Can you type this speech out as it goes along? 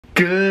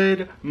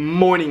Good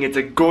morning. It's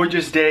a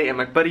gorgeous day and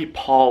my buddy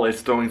Paul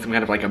is throwing some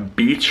kind of like a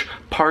beach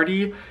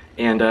party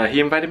and he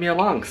invited me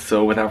along.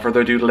 So without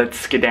further ado, let's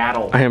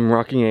skedaddle. I am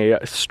rocking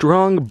a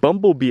strong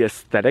bumblebee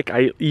aesthetic.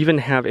 I even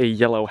have a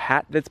yellow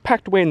hat that's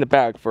packed away in the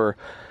bag for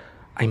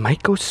I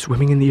might go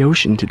swimming in the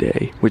ocean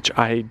today, which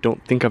I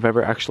don't think I've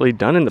ever actually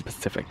done in the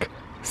Pacific.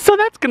 So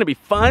that's gonna be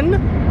fun.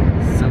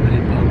 So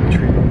many palm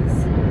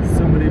trees.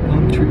 So many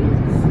palm trees.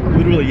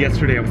 Literally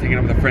yesterday I was hanging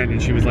out with a friend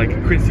and she was like,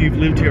 Chris, you've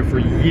lived here for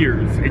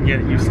years and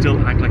yet you still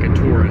act like a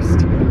tourist.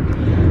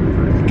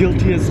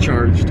 Guilty as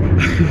charged.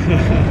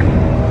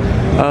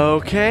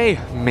 Okay,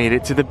 made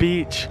it to the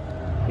beach.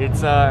 It's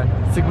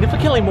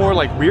significantly more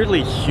like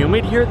weirdly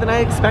humid here than I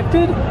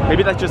expected.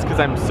 Maybe that's just because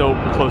I'm so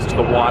close to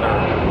the water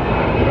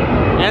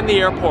and the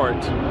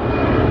airport.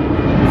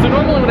 So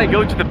normally when I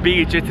go to the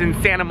beach, it's in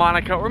Santa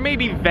Monica or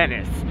maybe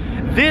Venice.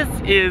 This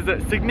is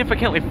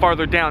significantly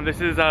farther down.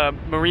 This is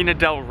Marina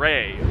del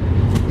Rey.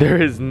 There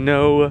is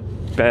no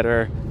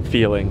better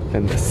feeling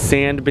than the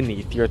sand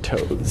beneath your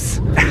toes.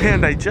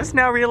 And I just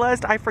now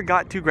realized I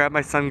forgot to grab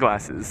my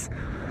sunglasses.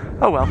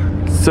 Oh well.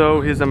 So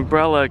his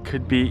umbrella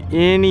could be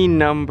any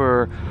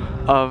number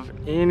of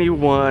any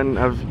one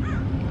of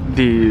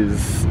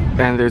these,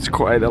 and there's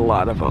quite a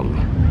lot of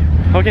them.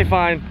 Okay,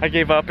 fine. I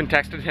gave up and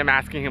texted him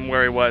asking him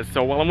where he was.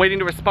 So while I'm waiting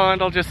to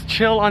respond, I'll just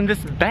chill on this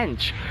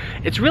bench.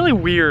 It's really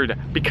weird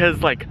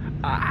because like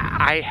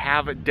I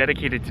have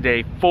dedicated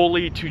today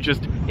fully to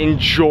just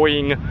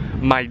enjoying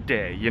my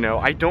day, you know?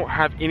 I don't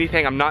have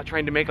anything, I'm not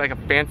trying to make like a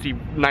fancy,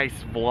 nice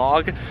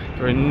vlog.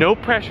 There are no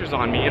pressures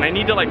on me and I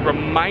need to like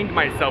remind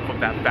myself of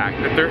that fact,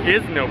 that there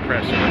is no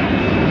pressure.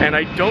 And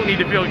I don't need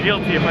to feel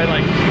guilty if I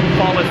like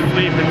fall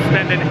asleep and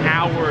spend an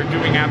hour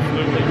doing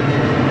absolutely.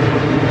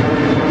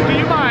 Do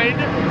you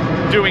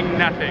mind doing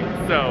nothing?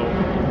 So,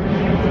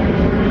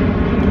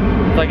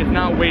 it's like it's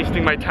not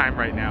wasting my time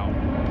right now.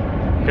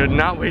 You're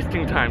not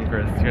wasting time,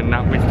 Chris. You're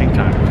not wasting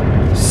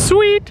time.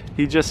 Sweet!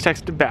 He just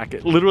texted back.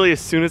 Literally as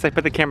soon as I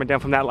put the camera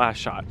down from that last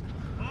shot.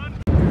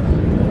 It's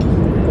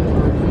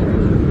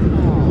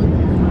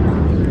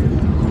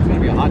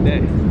gonna be a hot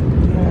day.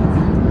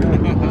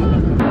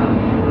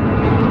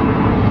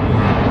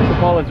 So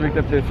Paul has rigged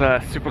up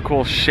this super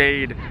cool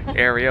shade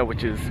area,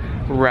 which is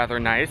rather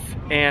nice.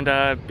 And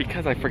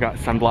because I forgot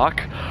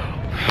sunblock,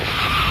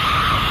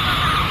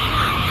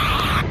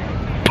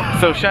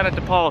 so shout out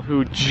to Paul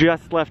who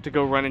just left to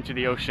go run into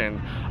the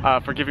ocean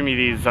for giving me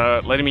these,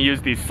 letting me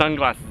use these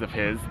sunglasses of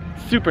his.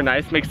 Super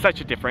nice, makes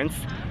such a difference.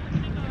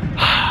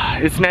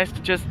 It's nice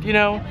to just, you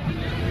know,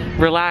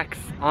 relax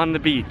on the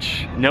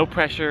beach. No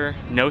pressure,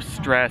 no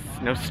stress,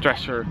 no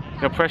stressor,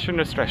 no pressure,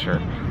 no stressor.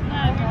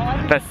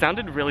 That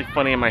sounded really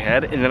funny in my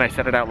head and then I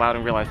said it out loud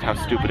and realized how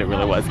stupid it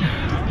really was.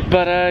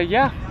 But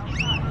yeah.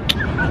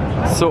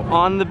 So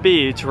on the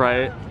beach,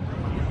 right?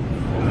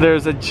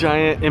 There's a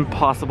giant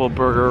Impossible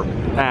Burger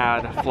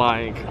ad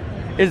flying.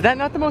 Is that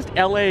not the most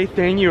LA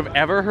thing you've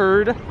ever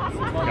heard?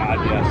 God,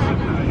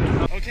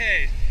 yes.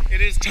 Okay,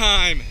 it is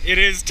time. It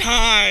is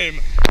time.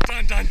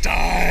 Dun dun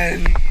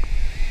dun.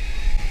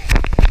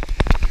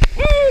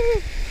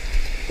 Woo!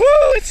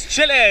 Woo! It's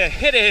chilly.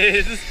 It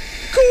is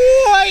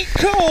quite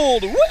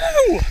cold.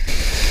 Woo!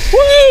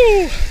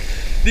 Woo!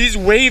 These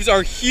waves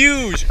are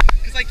huge.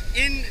 Cause like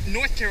in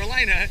North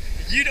Carolina,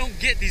 you don't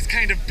get these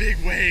kind of big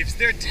waves.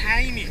 They're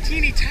tiny,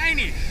 teeny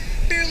tiny,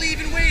 barely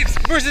even waves.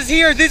 Versus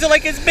here, these are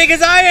like as big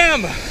as I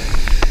am.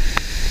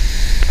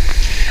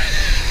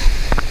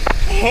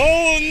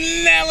 Oh,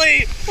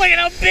 Nelly, look at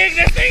how big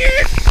this thing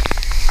is.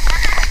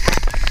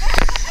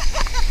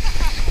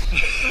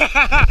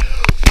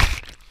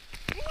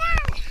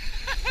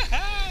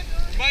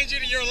 Remind you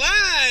that you're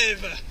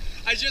live.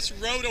 I just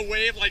rode a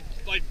wave like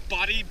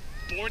body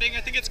boarding,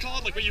 I think it's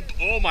called, like when you,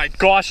 oh my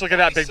gosh, look at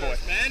that big boy.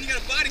 Man, you got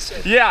a body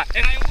surf. Yeah.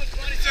 And I almost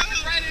body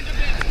surfed right into it.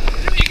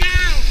 Here we go.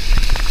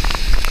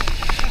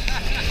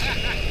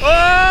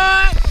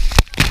 Oh!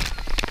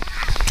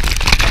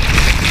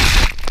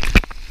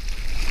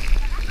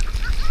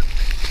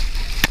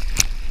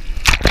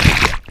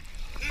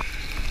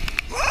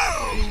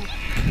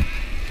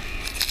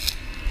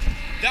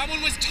 That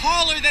one was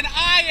taller than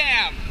I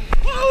am.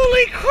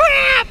 Holy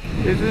crap!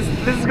 This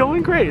is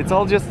going great. It's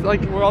all just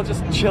like, we're all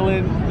just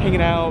chilling,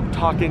 hanging out,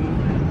 talking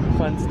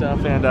fun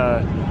stuff and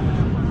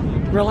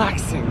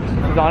relaxing.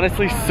 It's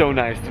honestly so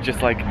nice to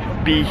just like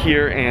be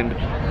here and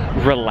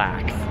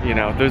relax, you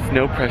know? There's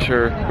no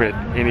pressure with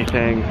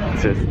anything.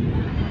 It's just,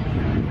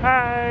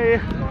 hi!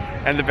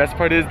 And the best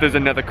part is there's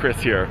another Chris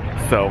here,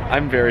 so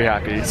I'm very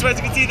happy. So as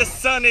you can see, the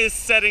sun is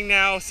setting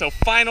now, so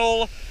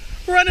final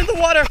run in the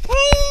water. Woo!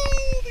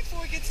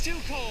 Before it gets too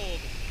cold.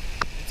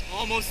 It's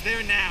almost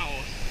there now.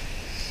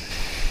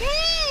 Woo!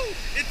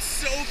 It's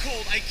so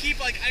cold. I keep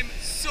like, I'm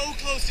so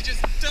close to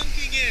just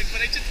dunking in,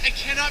 but I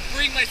cannot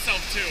bring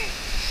myself to.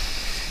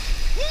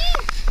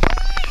 Woo!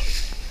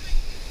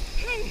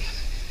 Woo!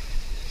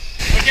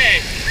 Okay,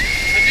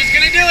 I'm just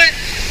gonna do it.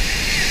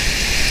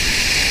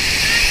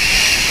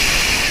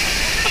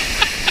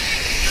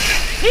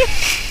 Woo!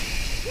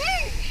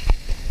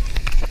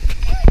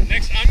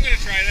 Next, I'm gonna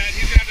try that.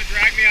 He's gonna have to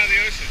drag me out of the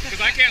ocean.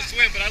 because I can't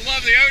swim, but I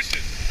love the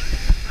ocean.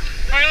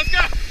 All right, let's go.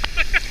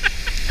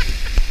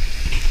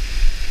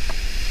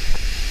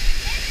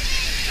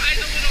 Tie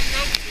the little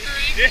rope to your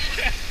ankle.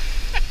 Yeah.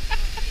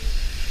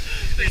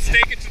 They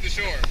stake it to the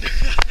shore.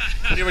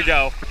 Here we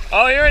go.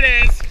 Oh, here it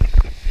is.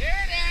 Here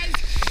it is.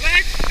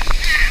 Let's.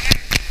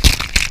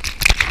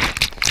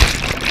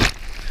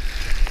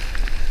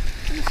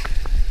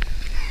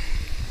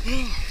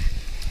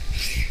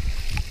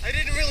 I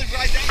didn't really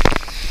ride that.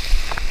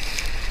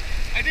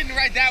 I didn't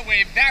ride that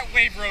wave. That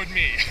wave rode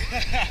me.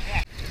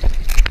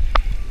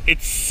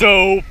 It's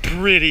so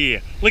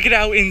pretty. Look at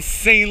how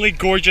insanely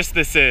gorgeous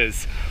this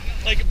is.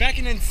 Like back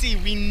in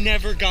NC, we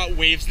never got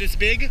waves this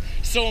big.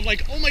 So I'm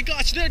like, oh my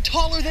gosh, they're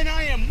taller than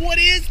I am. What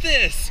is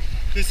this?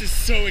 This is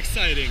so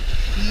exciting.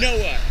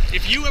 Noah,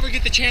 if you ever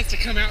get the chance to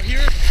come out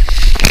here,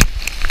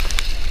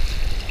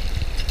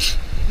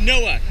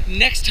 Noah,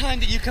 next time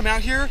that you come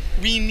out here,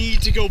 we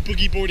need to go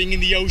boogie boarding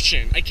in the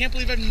ocean. I can't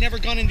believe I've never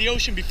gone in the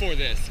ocean before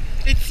this.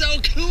 It's so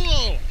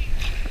cool.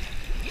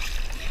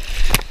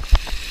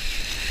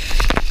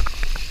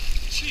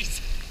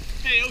 Jeez.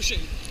 Hey,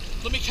 ocean,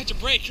 let me catch a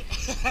break.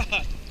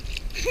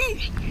 Whew.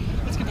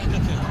 Let's get back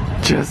up there.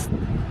 Just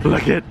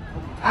look at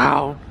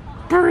how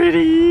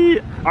pretty.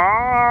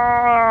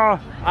 Ah!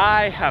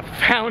 I have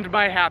found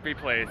my happy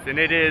place, and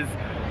it is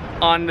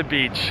on the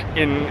beach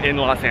in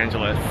Los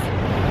Angeles.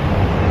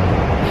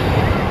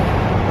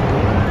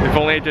 If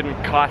only it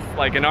didn't cost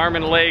like an arm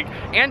and a leg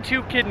and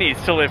 2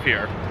 kidneys to live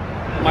here.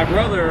 My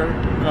brother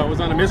was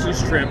on a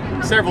business trip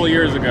several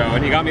years ago,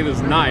 and he got me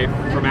this knife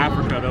from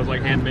Africa that was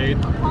like handmade.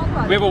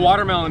 We have a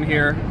watermelon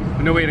here,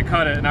 but no way to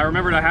cut it, and I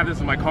remembered I have this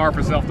in my car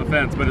for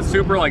self-defense, but it's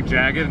super like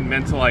jagged and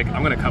meant to like,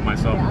 I'm gonna cut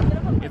myself.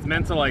 It's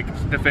meant to like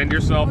defend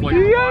yourself like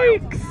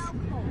Yikes!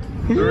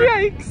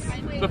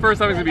 Yikes! It's the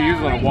first time it's gonna be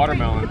used on a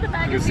watermelon. You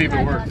can see if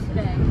it works.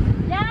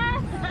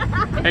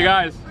 Hey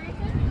guys,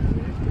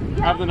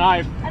 I have the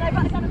knife.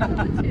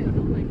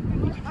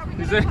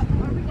 Is it?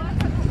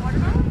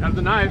 Have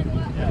the knife.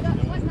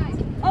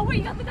 Oh wait,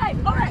 you got the knife.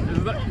 All right.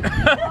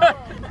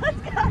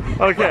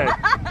 Okay.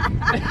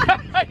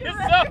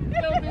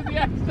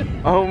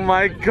 Oh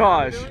my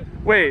gosh.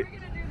 Wait.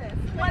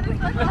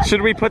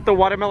 Should we put the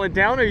watermelon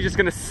down, or are you just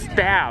gonna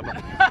stab?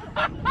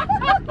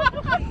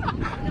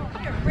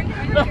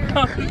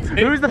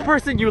 Who's the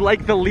person you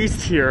like the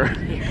least here?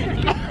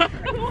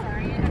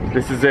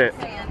 This is it.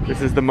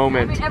 This is the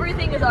moment.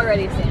 Everything is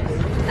already sand.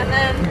 And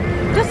then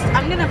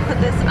I'm gonna put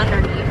this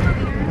underneath.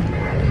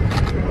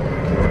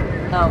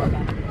 Oh, okay.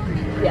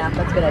 Yeah,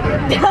 that's a good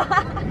idea.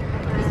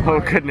 Oh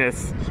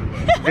goodness.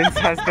 Vince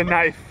has the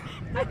knife.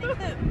 I think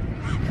that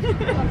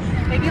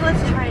maybe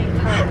let's try and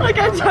cut. Like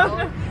I don't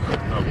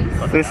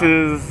know. This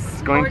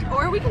is going.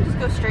 Or we can just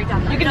go straight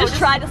down. You can just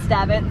try to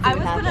stab it. I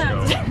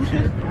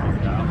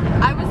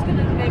was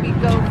gonna maybe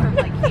go from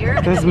like here.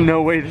 There's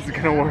no way this is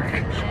gonna work.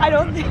 I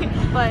don't think.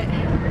 But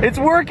It's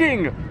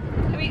working.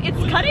 I mean,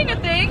 it's cutting a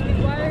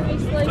thing. Why are we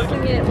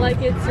slicing it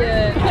like it's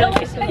a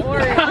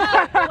orange?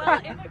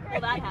 Well,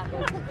 that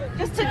happened.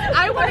 just to,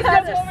 I wanted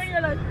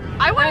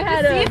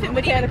to see if it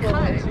would even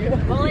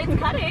cut. Well, it's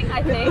cutting,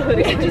 I think.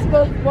 We can just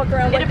both walk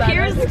around It like that.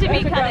 appears to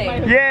be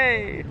cutting.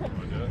 Yay!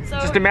 So,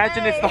 Just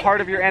imagine it's the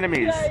heart of your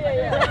enemies.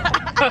 Yeah.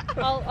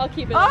 I'll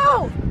keep it.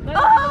 Oh! That's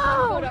the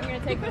photo I'm gonna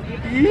take with me.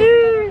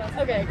 Yeah.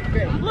 Okay,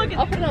 great. Look at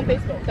I'll put it on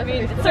Facebook. I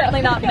mean, it's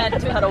certainly not meant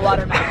to cut a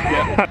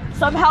watermelon.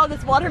 Somehow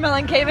this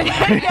watermelon came in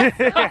here.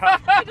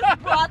 I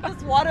just brought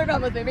this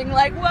watermelon with me, being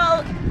like,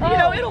 well, you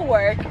know, it'll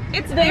work.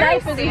 It's The very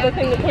knife isn't the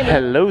thing that came in.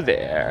 Hello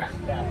there.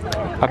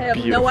 I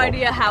have no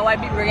idea how I'd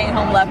be bringing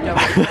home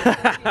leftovers.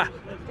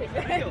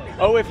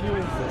 Oh, if you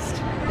insist.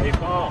 Hey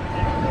Paul.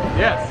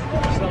 Yes.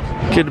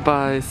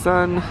 Goodbye,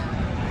 son.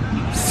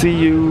 See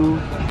you,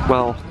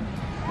 well,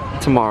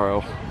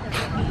 tomorrow.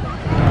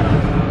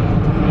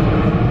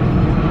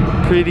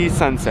 Pretty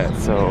sunset,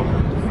 so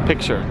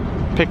picture,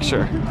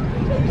 picture,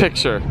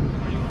 picture,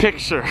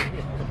 picture.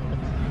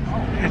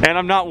 And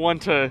I'm not one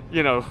to,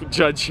 you know,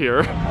 judge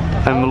here.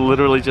 I'm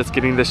literally just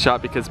getting this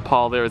shot because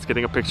Paul there is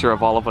getting a picture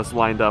of all of us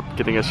lined up,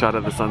 getting a shot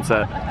of the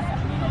sunset.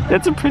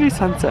 It's a pretty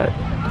sunset.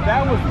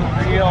 That was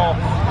the real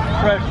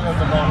impression of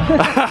the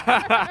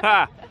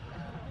moment.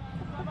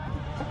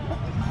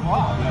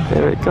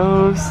 There it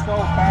goes.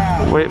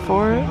 Wait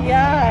for it.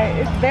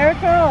 Yeah, there it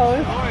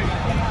goes.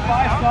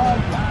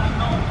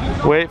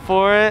 Wait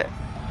for it.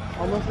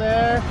 Almost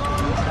there.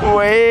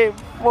 Wait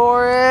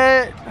for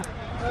it.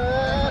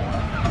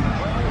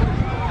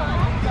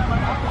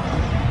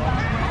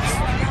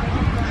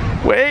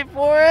 Wait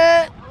for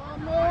it.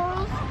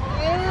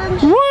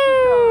 Woo!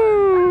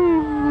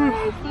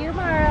 See you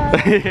tomorrow.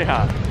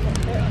 Yeah.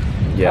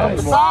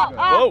 Yes.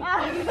 Whoa.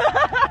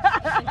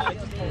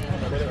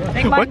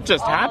 What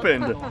just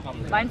happened?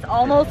 Mine's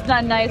almost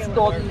done nice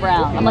golden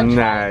brown. I'm like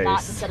trying not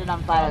Nice. to set it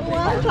on fire.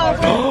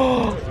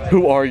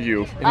 Who are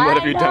you? And what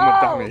have you done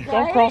with Dummy?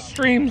 Don't cross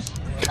streams.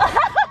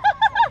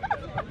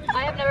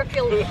 I have never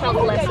felt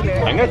less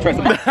spirit. I'm gonna try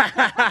something.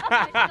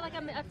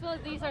 I feel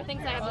like these are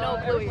things I have no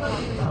clue.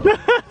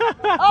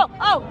 Oh,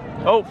 oh!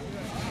 Oh.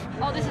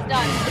 Oh, this is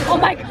done. Oh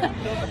my god.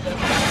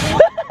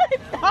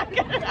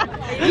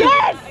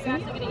 Yes!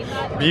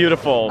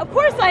 Beautiful. Of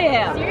course I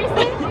am.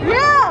 Seriously?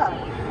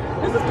 Yeah!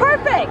 This is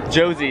perfect.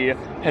 Josie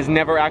has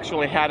never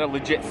actually had a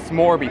legit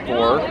s'more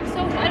before. I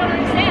don't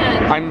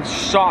understand. I'm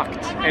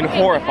shocked and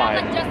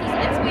horrified. Just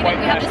this, in Sweden,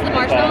 we have just the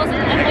marshmallows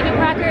and like a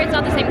cracker. It's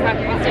not the same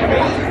cracker. It's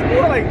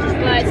different.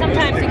 But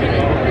sometimes you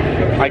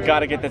can. I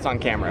gotta get this on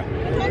camera.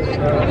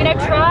 I mean,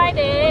 I've tried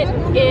it.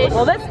 Ish.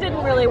 Well, this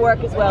didn't really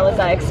work as well as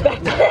I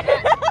expected.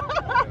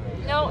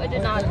 No, it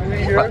did not.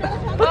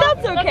 But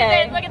that's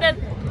okay. Look at this.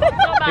 So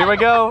bad. Here we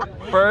go.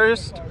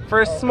 First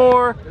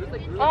s'more.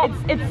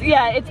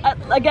 It's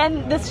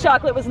again, this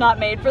chocolate was not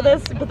made for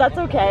this, but that's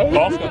okay.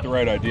 Paul's got the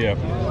right idea.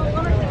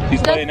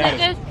 He's laying out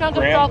his Biggest chunk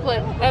of gram.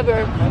 chocolate ever.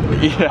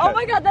 Yeah. Oh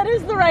my god, that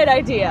is the right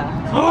idea.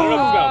 I don't know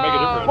if it's gonna make a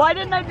difference. Why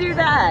didn't I do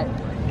that?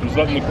 Just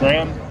letting the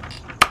gram.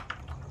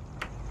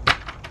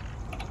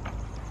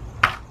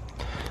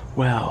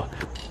 Well,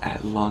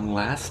 at long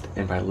last,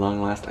 and by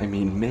long last I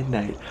mean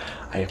midnight,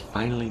 I have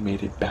finally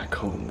made it back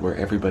home where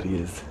everybody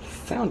is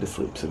sound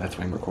asleep, so that's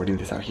why I'm recording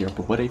this out here.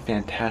 But what a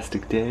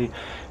fantastic day.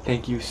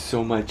 Thank you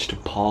so much to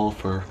Paul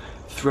for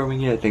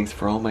throwing it. Thanks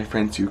for all my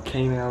friends who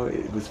came out.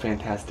 It was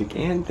fantastic.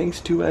 And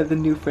thanks to the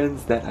new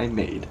friends that I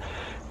made.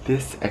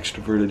 This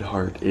extroverted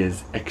heart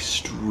is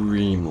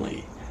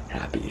extremely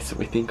happy. So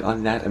I think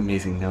on that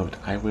amazing note,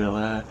 I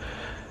will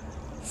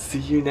see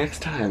you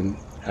next time.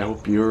 I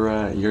hope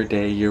your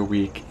day, your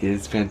week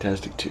is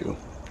fantastic too.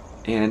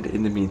 And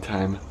in the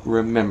meantime,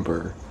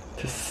 remember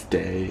to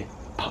stay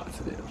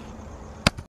positive.